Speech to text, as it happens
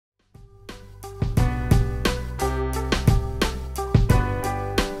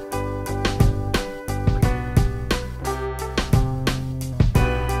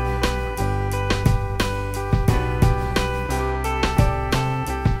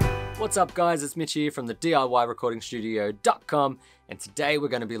What's up guys, it's Mitch here from the DIYRecordingStudio.com, and today we're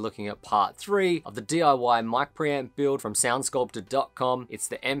going to be looking at part 3 of the DIY mic preamp build from Skulptor.com. It's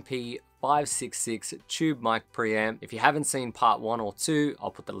the MP566 tube mic preamp. If you haven't seen part 1 or 2,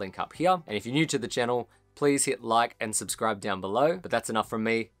 I'll put the link up here. And if you're new to the channel, please hit like and subscribe down below. But that's enough from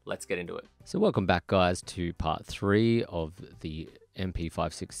me, let's get into it. So welcome back guys to part 3 of the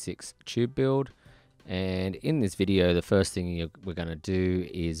MP566 tube build. And in this video, the first thing we're going to do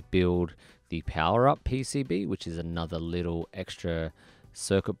is build the power up PCB, which is another little extra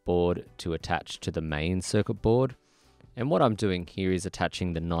circuit board to attach to the main circuit board. And what I'm doing here is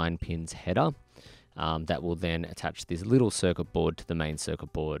attaching the 9 pins header that will then attach this little circuit board to the main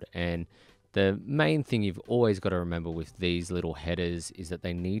circuit board. And the main thing you've always got to remember with these little headers is that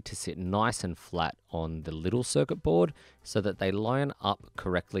they need to sit nice and flat on the little circuit board so that they line up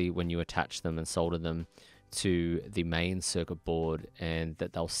correctly when you attach them and solder them to the main circuit board, and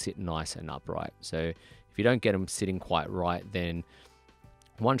that they'll sit nice and upright. So if you don't get them sitting quite right, then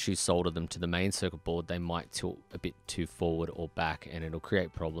once you solder them to the main circuit board, they might tilt a bit too forward or back, and it'll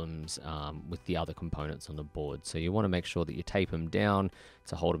create problems with the other components on the board. So you want to make sure that you tape them down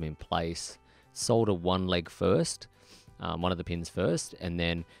to hold them in place. Solder one leg first, one of the pins first, and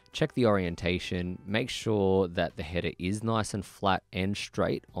then check the orientation. Make sure that the header is nice and flat and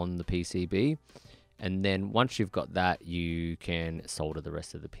straight on the PCB. And then once you've got that, you can solder the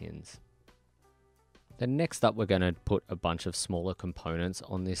rest of the pins. Then next up, we're going to put a bunch of smaller components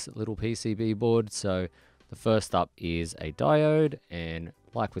on this little PCB board. So the first up is a diode, and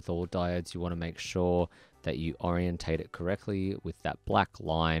like with all diodes, you want to make sure that you orientate it correctly with that black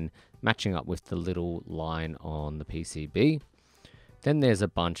line matching up with the little line on the PCB. Then there's a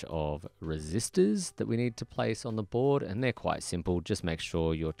bunch of resistors that we need to place on the board, and they're quite simple. Just make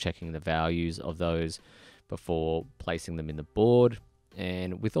sure you're checking the values of those before placing them in the board.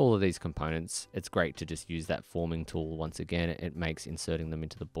 And with all of these components, it's great to just use that forming tool. Once again, it makes inserting them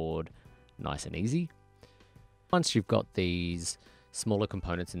into the board nice and easy. Once you've got these smaller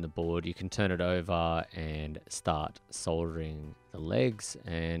components in the board, you can turn it over and start soldering the legs.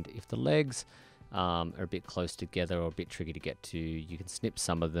 And if the legs are a bit close together or a bit tricky to get to, you can snip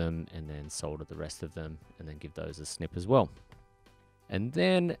some of them and then solder the rest of them, and then give those a snip as well. And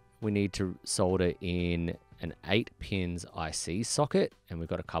then we need to solder in an 8 pins IC socket, and we've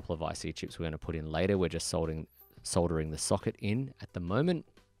got a couple of IC chips we're going to put in later. We're just soldering the socket in at the moment.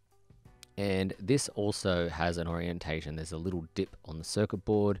 And this also has an orientation. There's a little dip on the circuit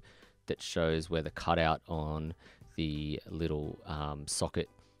board that shows where the cutout on the little socket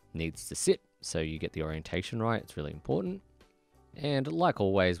needs to sit, so you get the orientation right. It's really important. And like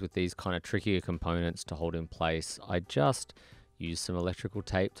always with these kind of trickier components to hold in place, I just use some electrical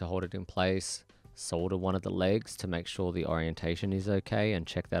tape to hold it in place, solder one of the legs to make sure the orientation is okay, and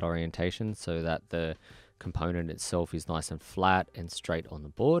check that orientation so that the component itself is nice and flat and straight on the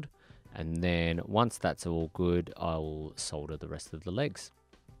board. And then once that's all good, I'll solder the rest of the legs.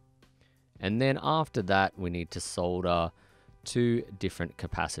 And then after that, we need to solder 2 different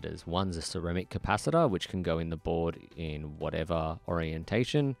capacitors. One's a ceramic capacitor, which can go in the board in whatever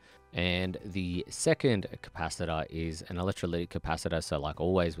orientation. And the second capacitor is an electrolytic capacitor. So like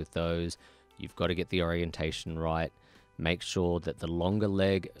always with those, you've got to get the orientation right. Make sure that the longer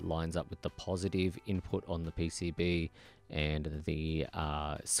leg lines up with the positive input on the PCB, and the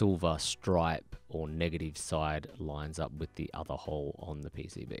silver stripe or negative side lines up with the other hole on the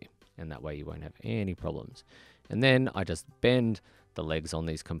PCB. And that way you won't have any problems. And then I just bend the legs on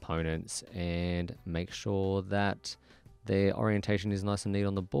these components and make sure that their orientation is nice and neat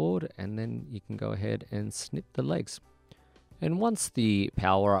on the board, and then you can go ahead and snip the legs. And once the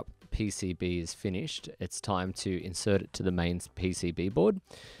power up PCB is finished, it's time to insert it to the main PCB board.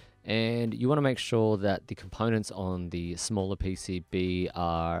 And you want to make sure that the components on the smaller PCB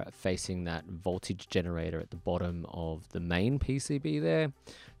are facing that voltage generator at the bottom of the main PCB there.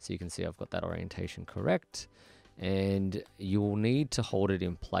 So you can see I've got that orientation correct. And you'll need to hold it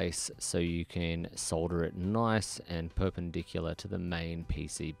in place so you can solder it nice and perpendicular to the main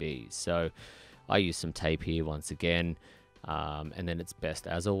PCB. So I use some tape here once again. And then it's best,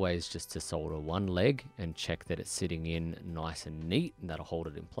 as always, just to solder one leg and check that it's sitting in nice and neat, and that'll hold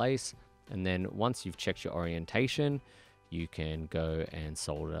it in place. And then once you've checked your orientation, you can go and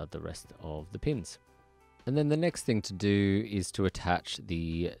solder the rest of the pins. And then the next thing to do is to attach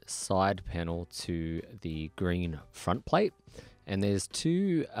the side panel to the green front plate. And there's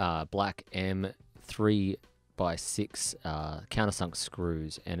 2 black M3x6 countersunk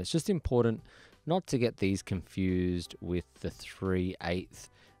screws, and it's just important not to get these confused with the 3/8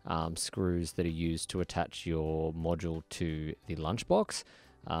 screws that are used to attach your module to the lunchbox.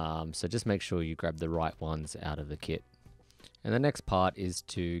 So just make sure you grab the right ones out of the kit. And the next part is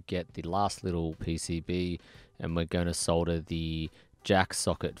to get the last little PCB, and we're going to solder the jack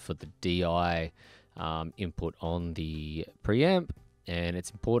socket for the DI input on the preamp. And it's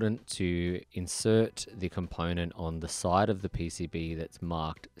important to insert the component on the side of the PCB that's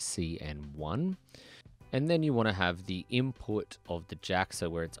marked CN1. And then you want to have the input of the jack, so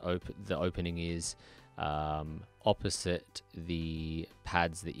where it's the opening is, opposite the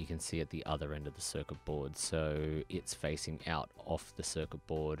pads that you can see at the other end of the circuit board. So it's facing out off the circuit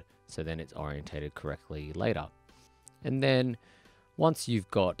board, so then it's orientated correctly later. And then once you've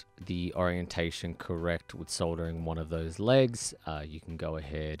got the orientation correct with soldering one of those legs, you can go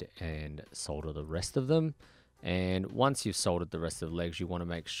ahead and solder the rest of them. And once you've soldered the rest of the legs, you want to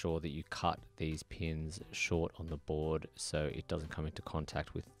make sure that you cut these pins short on the board so it doesn't come into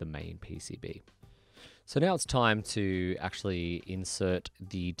contact with the main PCB. So now it's time to actually insert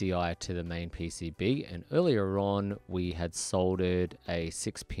the DI to the main PCB. And earlier on, we had soldered a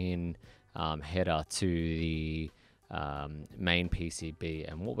 6-pin header to the main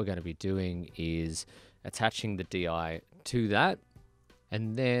PCB. And what we're going to be doing is attaching the DI to that,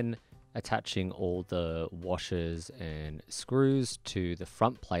 and then attaching all the washers and screws to the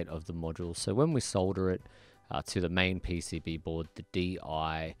front plate of the module. So when we solder it to the main PCB board, the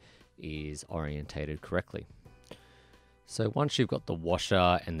DI is orientated correctly. So once you've got the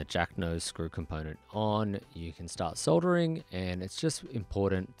washer and the jack nose screw component on, you can start soldering. And it's just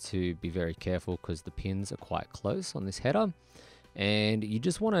important to be very careful because the pins are quite close on this header, and you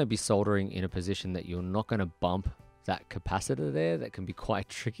just want to be soldering in a position that you're not going to bump that capacitor there. That can be quite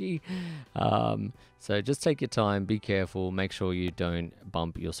tricky. So just take your time, be careful, make sure you don't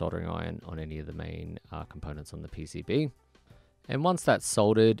bump your soldering iron on any of the main components on the PCB. And once that's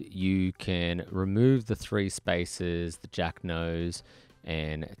soldered, you can remove the 3 spaces, the jack nose,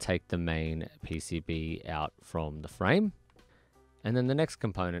 and take the main PCB out from the frame. And then the next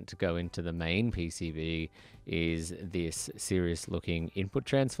component to go into the main PCB is this serious looking input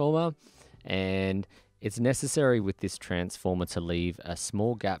transformer. And it's necessary with this transformer to leave a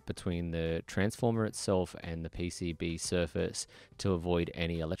small gap between the transformer itself and the PCB surface to avoid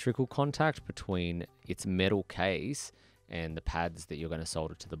any electrical contact between its metal case and the pads that you're going to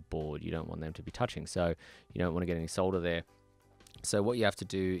solder to the board. You don't want them to be touching, so you don't want to get any solder there. So what you have to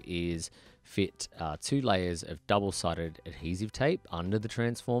do is fit 2 layers of double-sided adhesive tape under the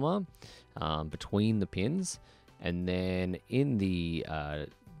transformer between the pins, and then in the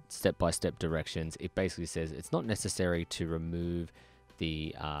step-by-step directions, it basically says it's not necessary to remove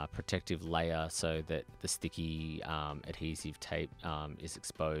the protective layer so that the sticky adhesive tape is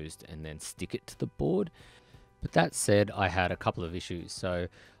exposed and then stick it to the board. But that said, I had a couple of issues. So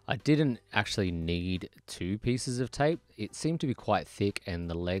I didn't actually need 2 pieces of tape. It seemed to be quite thick and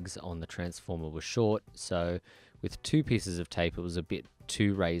the legs on the transformer were short. So with 2 pieces of tape, it was a bit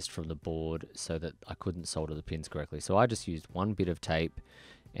too raised from the board so that I couldn't solder the pins correctly. So I just used 1 bit of tape,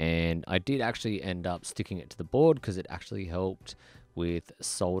 and I did actually end up sticking it to the board because it actually helped with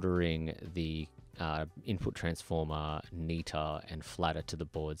soldering the input transformer neater and flatter to the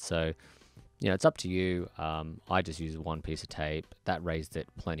board. So you know, it's up to you. I just used 1 piece of tape that raised it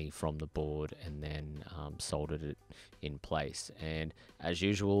plenty from the board, and then soldered it in place. And as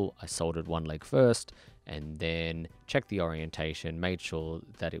usual, I soldered 1 leg first and then checked the orientation, made sure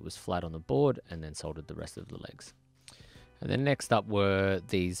that it was flat on the board, and then soldered the rest of the legs. And then next up were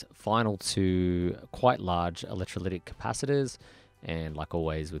these final 2 quite large electrolytic capacitors. And like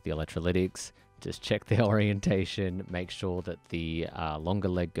always with the electrolytics, just check the orientation, make sure that the longer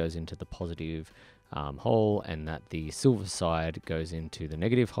leg goes into the positive hole and that the silver side goes into the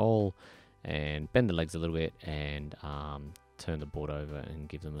negative hole, and bend the legs a little bit and turn the board over and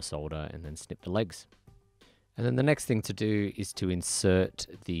give them a solder, and then snip the legs. And then the next thing to do is to insert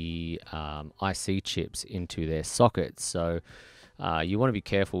the IC chips into their sockets. So you want to be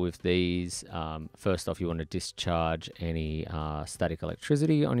careful with these. First off, you want to discharge any static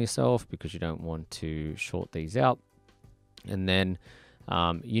electricity on yourself because you don't want to short these out. And then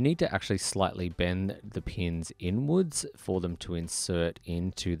you need to actually slightly bend the pins inwards for them to insert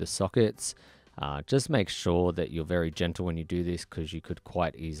into the sockets. Just make sure that you're very gentle when you do this because you could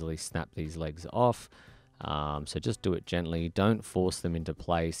quite easily snap these legs off. So just do it gently. Don't force them into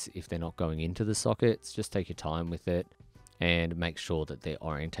place if they're not going into the sockets. Just take your time with it. And make sure that they're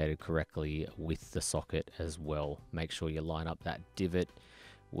orientated correctly with the socket as well. Make sure you line up that divot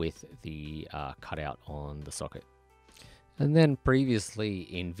with the cutout on the socket. And then previously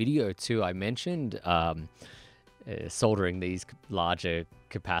in video 2, I mentioned soldering these larger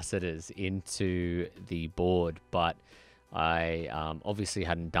capacitors into the board, but I obviously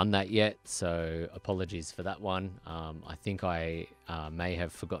hadn't done that yet, so apologies for that one. I think I may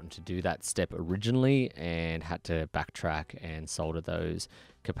have forgotten to do that step originally and had to backtrack and solder those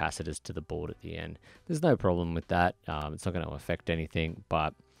capacitors to the board at the end. There's no problem with that. It's not going to affect anything,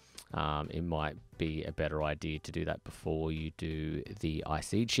 but it might be a better idea to do that before you do the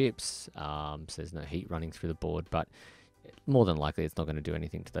IC chips, so there's no heat running through the board, but more than likely it's not going to do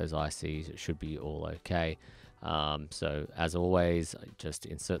anything to those ICs. It should be all okay. So as always, just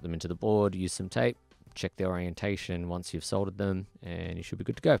insert them into the board, use some tape, check the orientation once you've soldered them, and you should be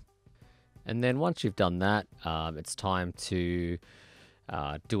good to go. And then once you've done that, it's time to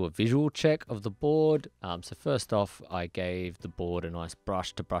do a visual check of the board. So first off, I gave the board a nice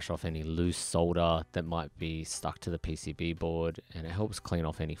brush to brush off any loose solder that might be stuck to the PCB board, and it helps clean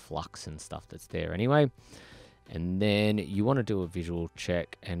off any flux and stuff that's there anyway. And then you want to do a visual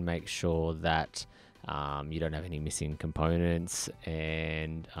check and make sure that you don't have any missing components,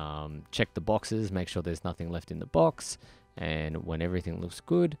 and check the boxes, make sure there's nothing left in the box, and when everything looks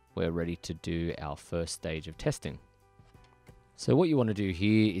good, we're ready to do our first stage of testing. So what you want to do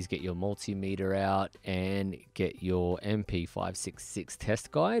here is get your multimeter out and get your MP566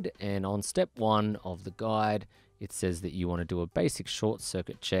 test guide, and on step 1 of the guide it says that you want to do a basic short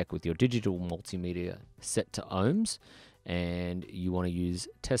circuit check with your digital multimeter set to ohms, and you want to use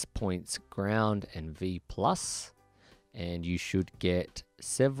test points ground and V+, and you should get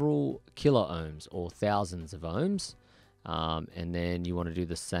several kilo ohms or thousands of ohms, and then you want to do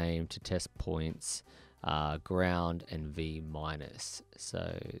the same to test points ground and V-.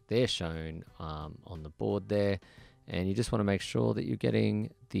 So they're shown on the board there, and you just want to make sure that you're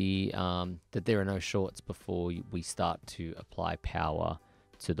getting the that there are no shorts before we start to apply power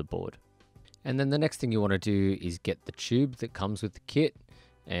to the board. And then the next thing you want to do is get the tube that comes with the kit.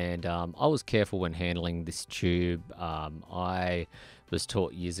 And I was careful when handling this tube. I was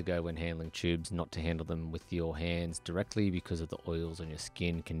taught years ago when handling tubes not to handle them with your hands directly because of the oils on your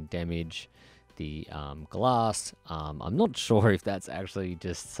skin can damage the glass. I'm not sure if that's actually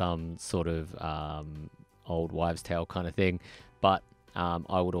just some sort of old wives' tale kind of thing, but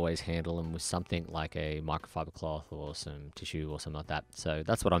I would always handle them with something like a microfiber cloth or some tissue or something like that. So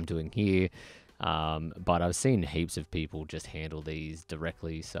that's what I'm doing here. But I've seen heaps of people just handle these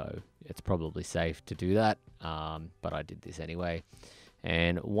directly, so it's probably safe to do that. But I did this anyway.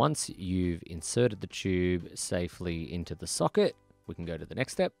 And once you've inserted the tube safely into the socket, we can go to the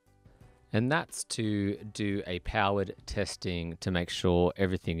next step. And that's to do a powered testing to make sure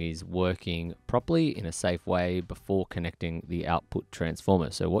everything is working properly in a safe way before connecting the output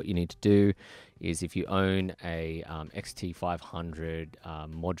transformer. So what you need to do is, if you own a XT500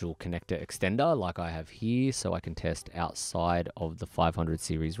 module connector extender like I have here, so I can test outside of the 500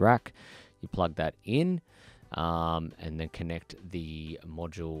 series rack, you plug that in and then connect the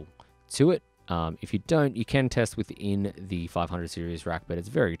module to it. If you don't, you can test within the 500 series rack, but it's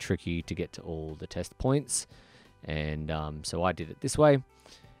very tricky to get to all the test points. And so I did it this way.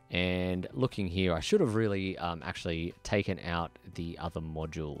 And looking here, I should have really actually taken out the other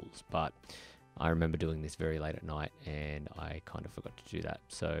modules, but I remember doing this very late at night and I kind of forgot to do that.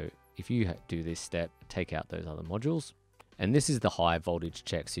 So if you do this step, take out those other modules. And this is the high voltage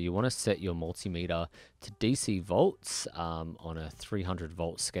check. So you want to set your multimeter to DC volts on a 300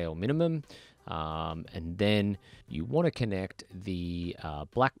 volt scale minimum. And then you want to connect the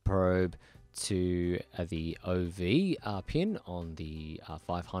black probe to the OV pin on the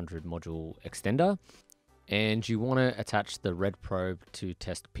 500 module extender. And you want to attach the red probe to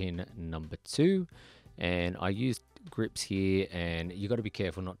test pin number 2. And I used grips here, and you got to be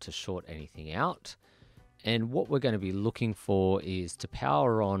careful not to short anything out. And what we're going to be looking for is to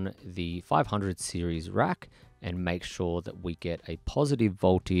power on the 500 series rack and make sure that we get a positive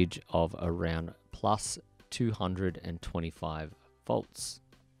voltage of around plus 225 volts.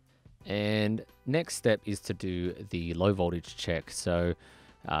 And next step is to do the low voltage check. So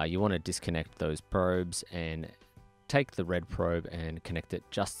you want to disconnect those probes and take the red probe and connect it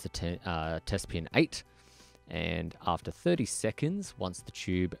just to test pin 8. And after 30 seconds, once the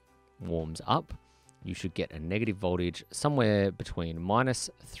tube warms up, you should get a negative voltage somewhere between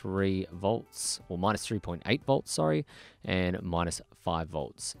 -3 volts, or -3.8 volts, sorry, and -5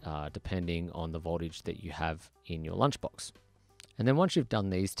 volts, depending on the voltage that you have in your lunchbox. And then once you've done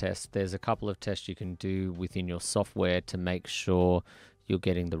these tests, there's a couple of tests you can do within your software to make sure you're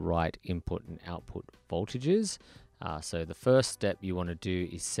getting the right input and output voltages. So the first step you want to do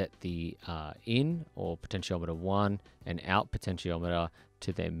is set the in or potentiometer 1 and out potentiometer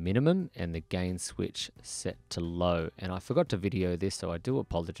to their minimum and the gain switch set to low. And I forgot to video this, so I do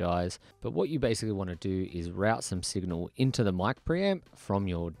apologize. But what you basically want to do is route some signal into the mic preamp from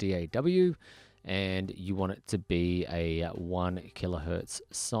your DAW, and you want it to be a 1 kilohertz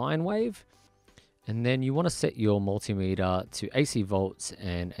sine wave. And then you want to set your multimeter to AC volts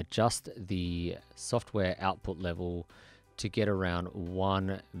and adjust the software output level to get around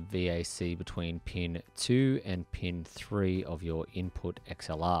 1 VAC between pin 2 and pin 3 of your input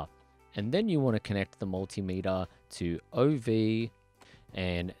XLR. And then you want to connect the multimeter to OV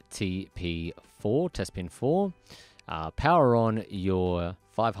and TP4, test pin 4. Power on your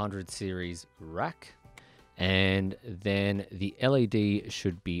 500 series rack. And then the LED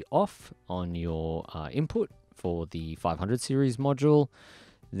should be off on your input for the 500 series module.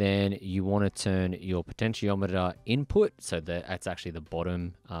 Then you want to turn your potentiometer input, so that's actually the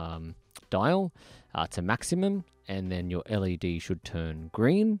bottom dial, to maximum. And then your LED should turn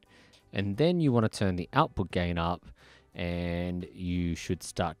green. And then you want to turn the output gain up, and you should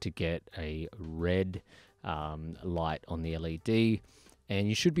start to get a red light on the LED. And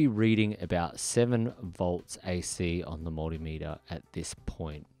you should be reading about 7 volts AC on the multimeter at this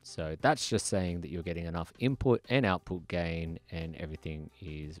point. So that's just saying that you're getting enough input and output gain and everything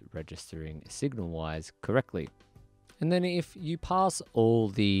is registering signal-wise correctly. And then if you pass all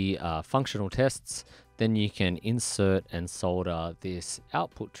the functional tests, then you can insert and solder this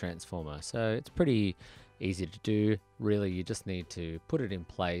output transformer. So it's pretty easy to do. Really, you just need to put it in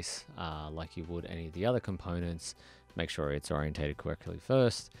place like you would any of the other components. Make sure it's orientated correctly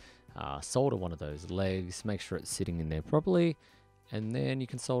first, solder one of those legs, make sure it's sitting in there properly, and then you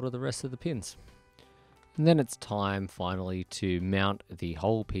can solder the rest of the pins. And then it's time finally to mount the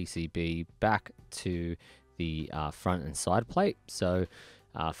whole PCB back to the front and side plate. So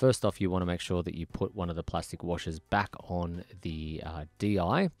first off, you want to make sure that you put one of the plastic washers back on the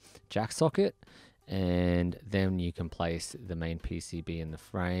DI jack socket, and then you can place the main PCB in the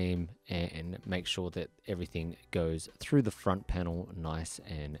frame and make sure that everything goes through the front panel nice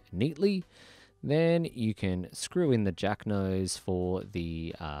and neatly. Then you can screw in the jack nose for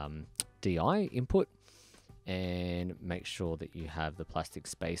the DI input and make sure that you have the plastic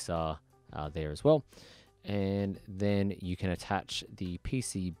spacer there as well. And then you can attach the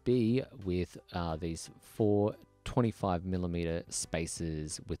PCB with these 4 25mm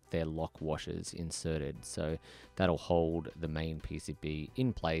spacers with their lock washers inserted, so that'll hold the main PCB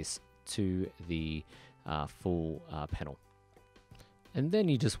in place to the full panel. And then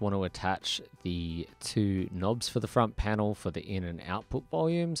you just want to attach the 2 knobs for the front panel for the in and output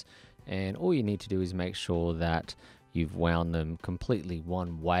volumes, and all you need to do is make sure that you've wound them completely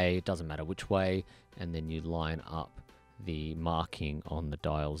one way, it doesn't matter which way, and then you line up the marking on the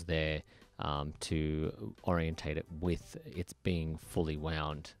dials there to orientate it with it's being fully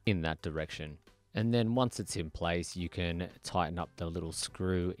wound in that direction. And then once it's in place, you can tighten up the little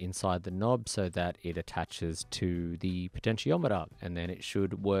screw inside the knob so that it attaches to the potentiometer, and then it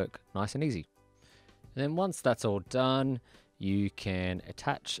should work nice and easy. And then once that's all done, you can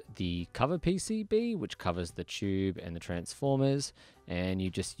attach the cover PCB, which covers the tube and the transformers, and you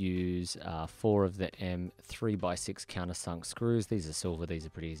just use 4 of the M3x6 countersunk screws. These are silver, these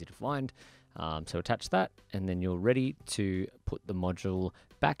are pretty easy to find. So attach that, and then you're ready to put the module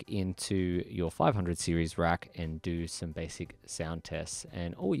back into your 500 series rack and do some basic sound tests.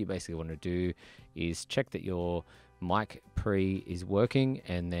 And all you basically want to do is check that your mic pre is working,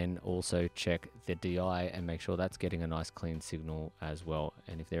 and then also check the DI and make sure that's getting a nice clean signal as well.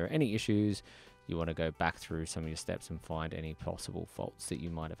 And if there are any issues, you want to go back through some of your steps and find any possible faults that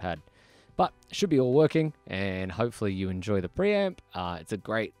you might have had. But it should be all working, and hopefully you enjoy the preamp. It's a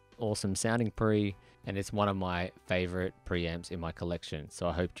great, awesome sounding pre, and it's one of my favorite preamps in my collection. So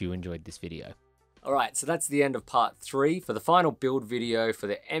I hope you enjoyed this video. Alright, so that's the end of part 3 for the final build video for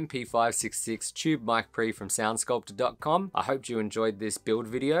the MP566 tube mic pre from Skulptor.com. I hope you enjoyed this build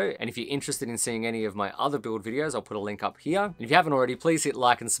video, and if you're interested in seeing any of my other build videos, I'll put a link up here. And if you haven't already, please hit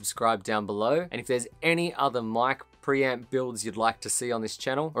like and subscribe down below. And if there's any other mic preamp builds you'd like to see on this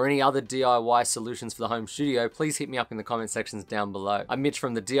channel, or any other DIY solutions for the home studio, please hit me up in the comment sections down below. I'm Mitch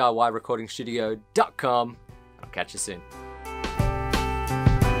from the DIYrecordingstudio.com. I'll catch you soon.